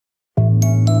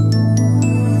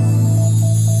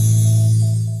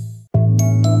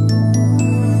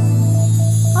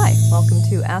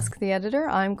Ask the Editor.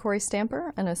 I'm Corey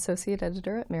Stamper, an Associate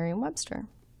Editor at Merriam-Webster.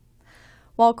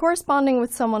 While corresponding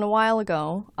with someone a while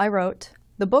ago, I wrote,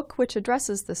 "The book which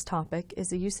addresses this topic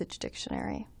is a usage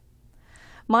dictionary."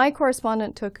 My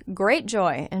correspondent took great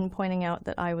joy in pointing out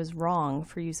that I was wrong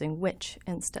for using which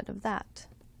instead of that.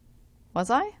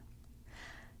 Was I?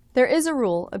 There is a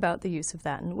rule about the use of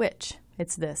that and which.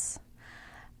 It's this.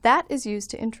 That is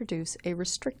used to introduce a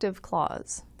restrictive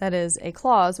clause, that is, a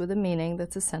clause with a meaning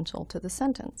that's essential to the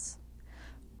sentence.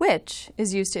 Which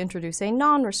is used to introduce a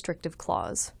non-restrictive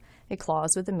clause, a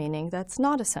clause with a meaning that's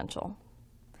not essential.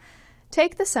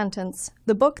 Take the sentence,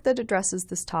 "The book that addresses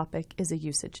this topic is a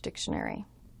usage dictionary."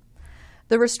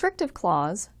 The restrictive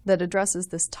clause that addresses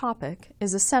this topic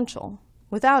is essential.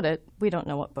 Without it, we don't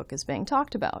know what book is being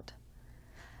talked about.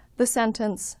 The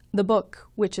sentence, "The book,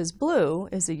 which is blue,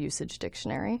 is a usage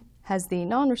dictionary," has the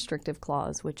non-restrictive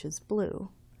clause, which is blue.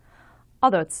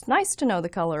 Although it's nice to know the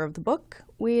color of the book,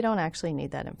 we don't actually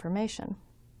need that information.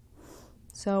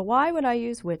 So why would I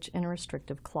use which in a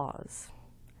restrictive clause?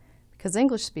 Because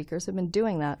English speakers have been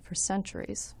doing that for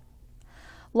centuries.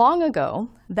 Long ago,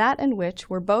 that and which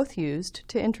were both used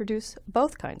to introduce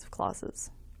both kinds of clauses.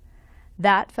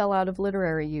 That fell out of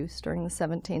literary use during the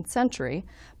 17th century,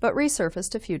 but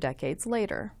resurfaced a few decades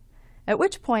later, at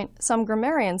which point some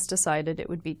grammarians decided it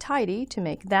would be tidy to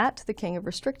make that the king of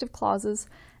restrictive clauses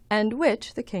and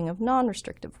which the king of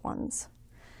non-restrictive ones.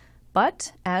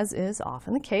 But, as is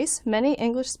often the case, many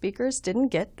English speakers didn't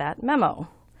get that memo.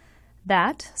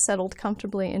 That settled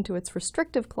comfortably into its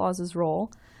restrictive clauses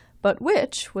role, but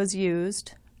which was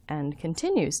used, and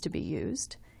continues to be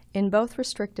used, in both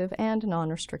restrictive and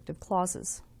non-restrictive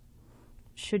clauses.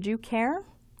 Should you care?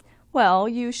 Well,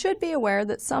 you should be aware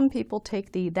that some people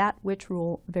take the that which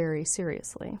rule very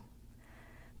seriously.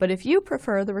 But if you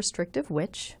prefer the restrictive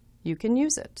which, you can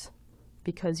use it,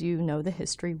 because you know the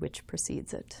history which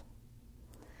precedes it.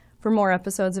 For more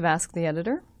episodes of Ask the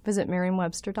Editor, visit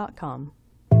merriam-webster.com.